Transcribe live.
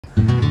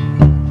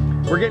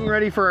We're getting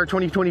ready for our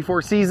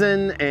 2024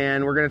 season,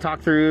 and we're going to talk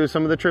through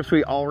some of the trips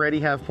we already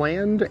have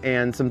planned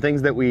and some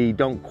things that we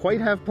don't quite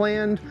have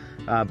planned,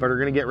 but are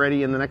going to get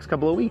ready in the next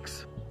couple of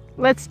weeks.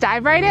 Let's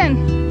dive right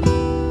in.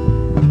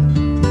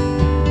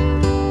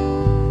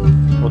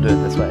 We'll do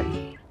it this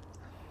way.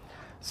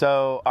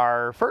 So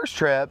our first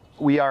trip,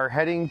 we are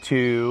heading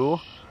to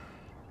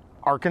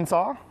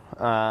Arkansas,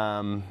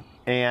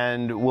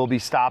 and we'll be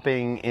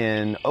stopping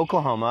in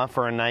Oklahoma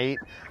for a night.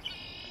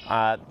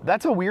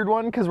 That's a weird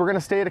one because we're going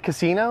to stay at a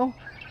casino,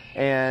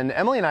 and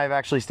Emily and I have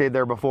actually stayed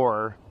there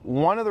before.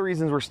 One of the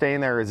reasons we're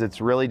staying there is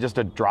it's really just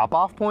a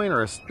drop-off point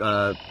or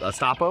a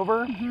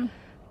stopover.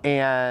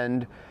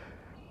 And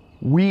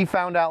we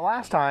found out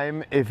last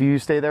time if you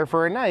stay there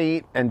for a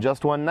night and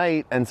just one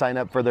night and sign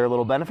up for their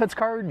little benefits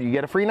card, you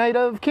get a free night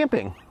of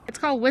camping. It's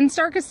called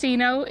Winstar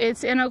Casino.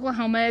 It's in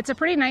Oklahoma. It's a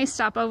pretty nice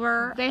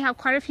stopover. They have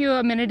quite a few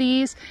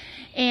amenities,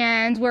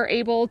 and we're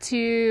able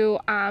to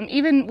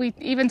we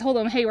even told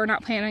them, hey, we're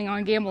not planning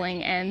on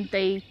gambling, and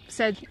they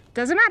said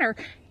doesn't matter,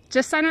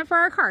 just sign up for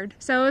our card.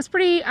 So it was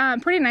pretty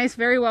nice,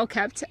 very well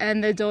kept,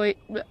 and the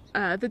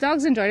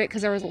dogs enjoyed it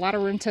because there was a lot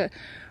of room to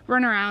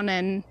run around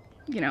and,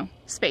 you know,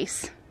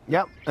 space.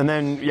 Yep, and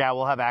then yeah,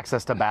 we'll have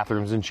access to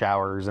bathrooms and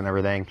showers and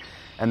everything.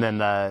 And then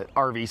the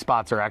RV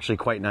spots are actually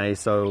quite nice,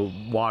 so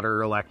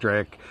water,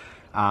 electric,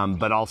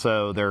 but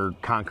also they're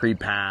concrete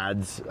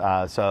pads.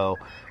 So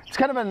it's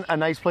kind of a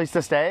nice place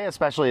to stay,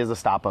 especially as a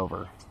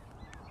stopover.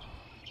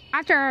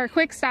 After our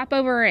quick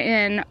stopover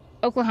in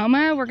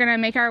Oklahoma, we're gonna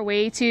make our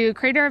way to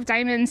Crater of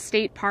Diamonds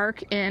State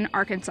Park in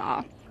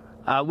Arkansas.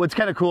 What's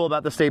kind of cool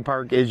about the state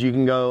park is you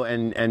can go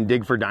and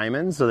dig for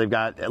diamonds. So they've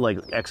got like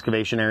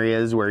excavation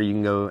areas where you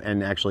can go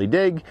and actually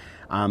dig.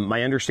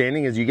 My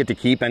understanding is you get to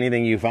keep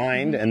anything you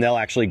find, and they'll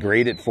actually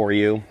grade it for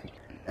you.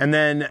 And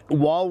then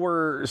while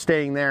we're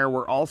staying there,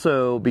 we're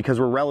also, because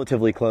we're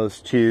relatively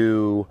close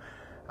to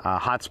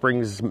Hot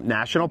Springs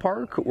National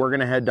Park, we're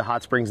going to head to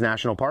Hot Springs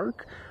National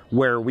Park,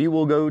 where we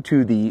will go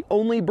to the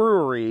only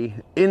brewery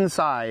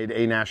inside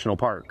a national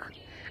park.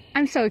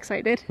 I'm so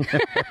excited.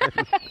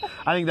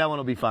 I think that one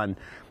will be fun.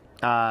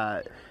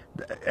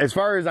 As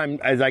far as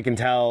I can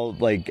tell,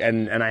 like,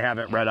 and I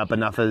haven't read up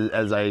enough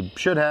as I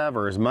should have,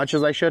 or as much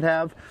as I should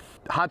have.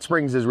 Hot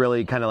Springs is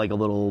really kind of like a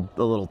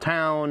little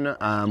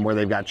town where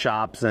they've got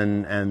shops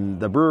and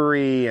the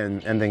brewery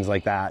and things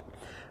like that.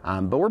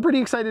 But we're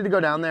pretty excited to go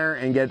down there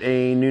and get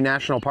a new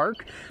national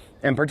park,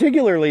 and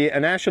particularly a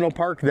national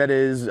park that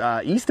is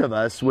east of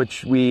us,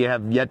 which we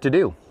have yet to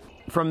do.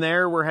 From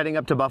there, we're heading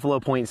up to Buffalo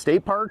Point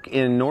State Park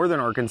in northern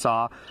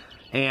Arkansas,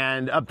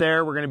 and up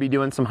there we're going to be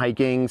doing some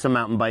hiking, some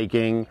mountain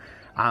biking,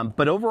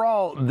 but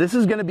overall this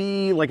is going to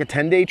be like a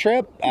 10-day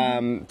trip,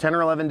 10 or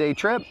 11-day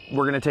trip.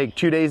 We're going to take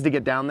 2 days to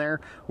get down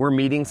there. We're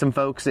meeting some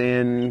folks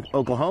in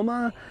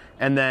Oklahoma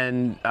and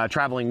then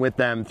traveling with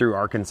them through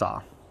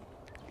Arkansas.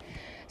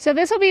 So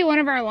this will be one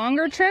of our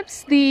longer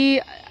trips.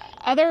 The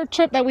other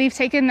trip that we've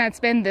taken that's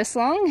been this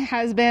long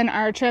has been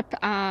our trip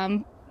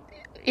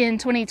in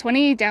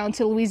 2020 down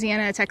to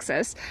Louisiana,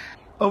 Texas.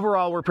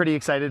 Overall, we're pretty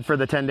excited for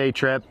the 10-day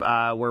trip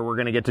where we're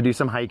going to get to do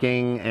some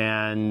hiking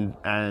and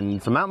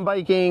some mountain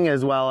biking,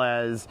 as well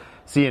as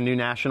see a new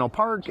national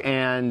park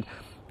and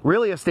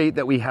really a state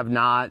that we have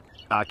not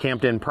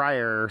camped in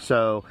prior.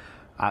 So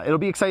it'll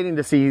be exciting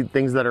to see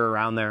things that are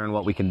around there and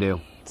what we can do.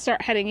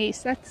 Start heading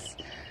east. That's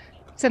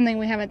something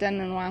we haven't done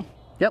in a while.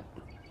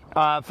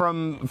 Yep.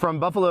 From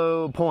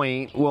Buffalo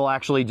Point, we'll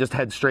actually just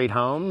head straight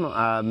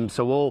home.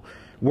 So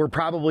we're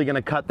probably going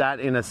to cut that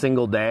in a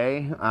single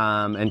day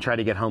and try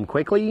to get home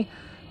quickly,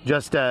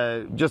 just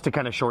to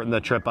kind of shorten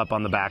the trip up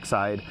on the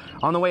backside.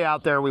 On the way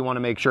out there, we want to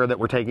make sure that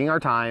we're taking our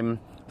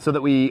time so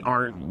that we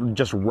aren't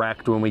just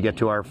wrecked when we get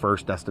to our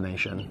first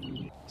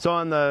destination. So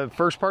on the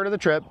first part of the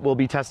trip, we'll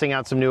be testing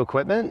out some new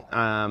equipment.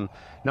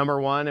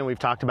 Number one, and we've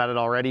talked about it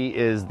already,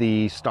 is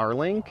the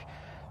Starlink.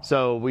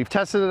 So we've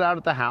tested it out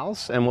at the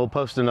house, and we'll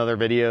post another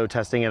video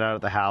testing it out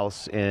at the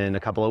house in a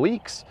couple of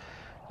weeks.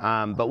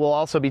 But we'll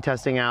also be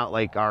testing out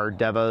like our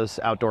Devos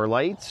outdoor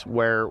lights,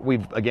 where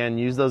we've again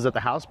used those at the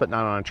house but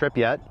not on a trip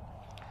yet.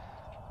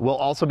 We'll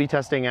also be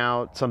testing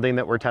out something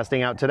that we're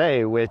testing out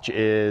today, which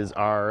is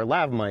our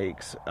lav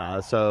mics.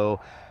 So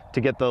to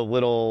get the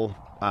little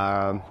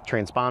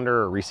transponder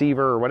or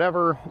receiver or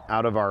whatever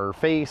out of our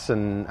face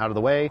and out of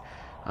the way,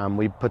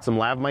 we put some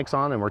lav mics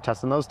on, and we're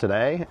testing those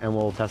today, and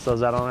we'll test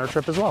those out on our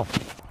trip as well.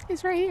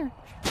 He's right here.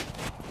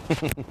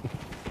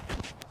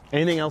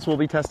 Anything else we'll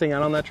be testing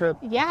out on that trip?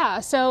 Yeah,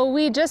 so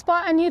we just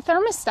bought a new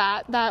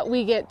thermostat that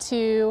we get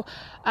to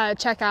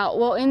check out.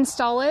 We'll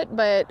install it,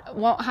 but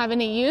won't have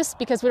any use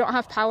because we don't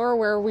have power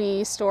where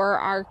we store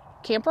our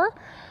camper.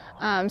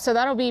 So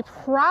that'll be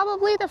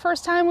probably the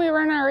first time we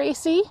run our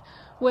AC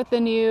with the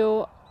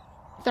new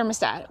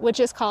thermostat, which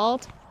is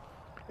called?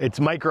 It's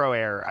Micro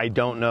Air. I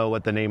don't know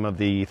what the name of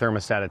the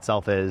thermostat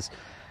itself is,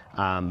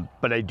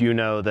 but I do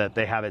know that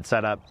they have it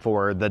set up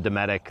for the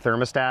Dometic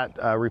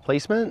thermostat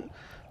replacement.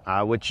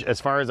 Which, as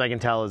far as I can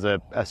tell, is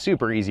a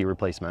super easy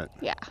replacement.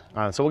 Yeah.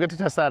 So we'll get to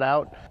test that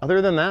out.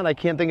 Other than that, I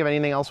can't think of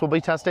anything else we'll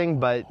be testing,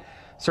 but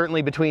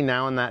certainly between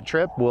now and that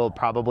trip, we'll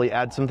probably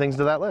add some things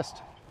to that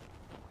list.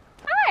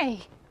 Hi,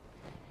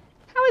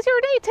 how was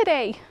your day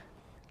today?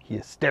 He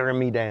is staring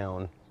me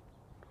down.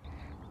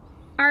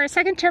 Our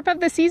second trip of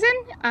the season,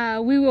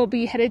 we will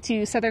be headed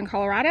to southern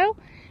Colorado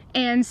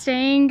and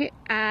staying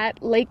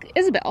at Lake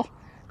Isabel.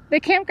 The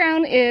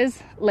campground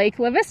is Lake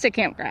Vista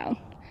campground.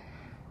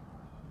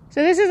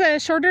 So this is a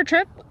shorter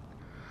trip.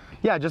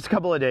 Yeah, just a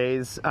couple of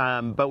days,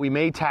 but we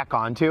may tack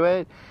onto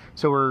it.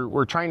 So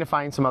we're trying to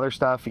find some other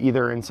stuff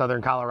either in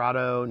southern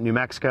Colorado, New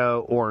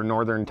Mexico, or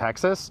northern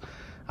Texas.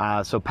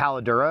 So Palo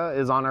Dura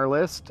is on our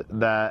list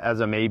as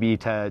a maybe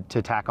to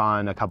tack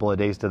on a couple of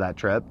days to that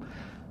trip.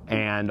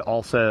 And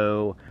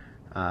also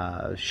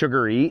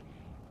Sugarite.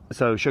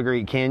 So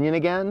Sugarite Canyon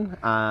again.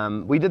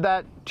 We did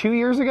that 2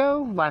 years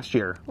ago, last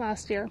year.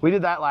 We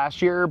did that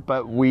last year,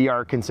 but we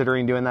are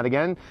considering doing that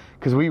again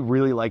because we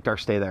really liked our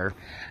stay there.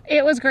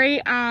 It was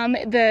great.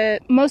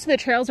 Most of the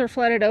trails were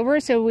flooded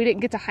over, so we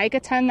didn't get to hike a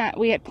ton that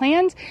we had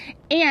planned.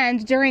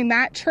 And during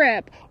that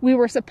trip, we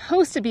were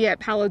supposed to be at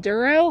Palo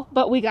Dura,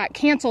 but we got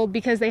canceled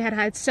because they had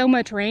had so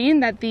much rain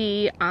that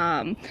the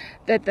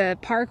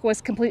park was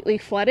completely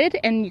flooded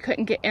and you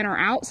couldn't get in or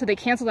out. So they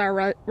canceled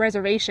our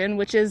reservation,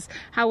 which is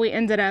how we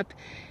ended up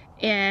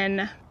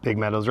in Big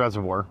Meadows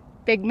Reservoir.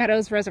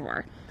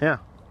 Yeah.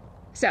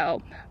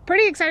 So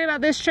pretty excited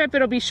about this trip.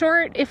 It'll be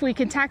short. If we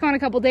can tack on a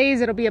couple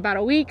days, it'll be about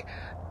a week.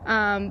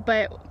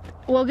 But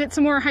we'll get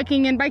some more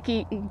hiking and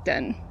biking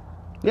done.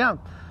 Yeah.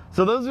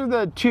 So those are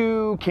the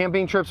 2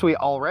 camping trips we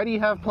already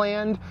have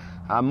planned.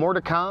 More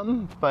to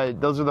come, but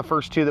those are the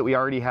first 2 that we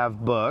already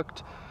have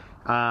booked.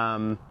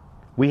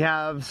 We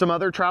have some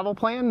other travel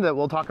planned that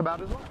we'll talk about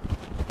as well.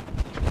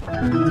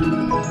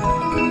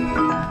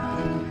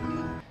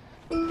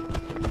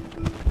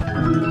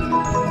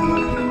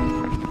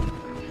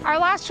 Our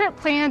last trip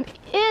planned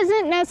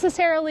isn't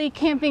necessarily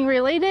camping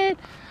related,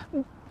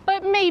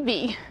 but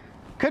maybe.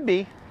 Could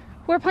be.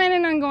 We're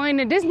planning on going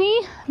to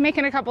Disney,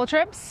 making a couple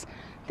trips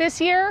this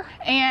year,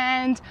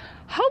 and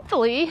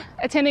hopefully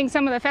attending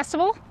some of the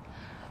festival.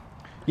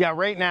 Yeah,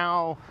 right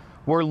now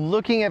we're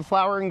looking at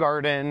Flower and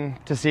Garden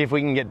to see if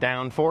we can get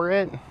down for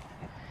it,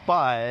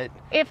 but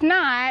if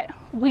not,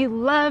 we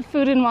love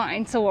food and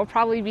wine, so we'll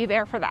probably be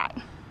there for that.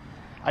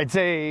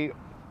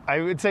 I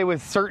would say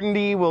with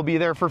certainty we'll be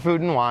there for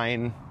food and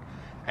wine,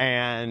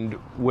 and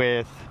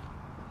with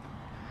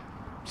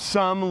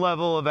some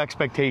level of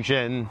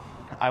expectation,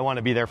 I want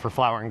to be there for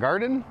Flower and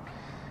Garden.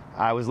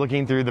 I was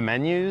looking through the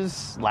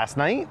menus last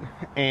night,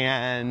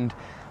 and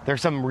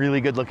there's some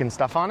really good looking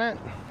stuff on it.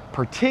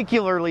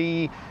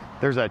 Particularly,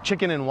 there's a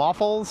chicken and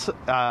waffles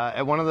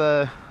at one of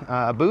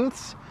the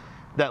booths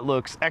that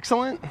looks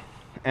excellent,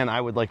 and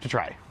I would like to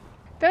try.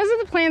 Those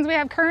are the plans we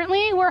have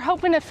currently. We're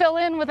hoping to fill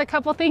in with a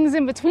couple things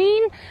in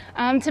between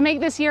to make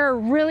this year a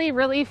really,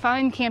 really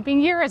fun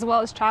camping year as well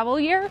as travel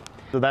year.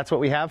 So that's what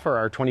we have for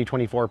our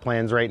 2024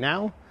 plans right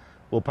now.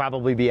 We'll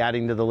probably be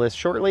adding to the list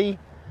shortly.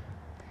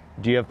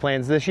 Do you have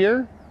plans this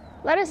year?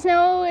 Let us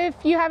know if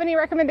you have any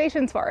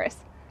recommendations for us.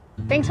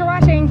 Thanks for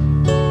watching.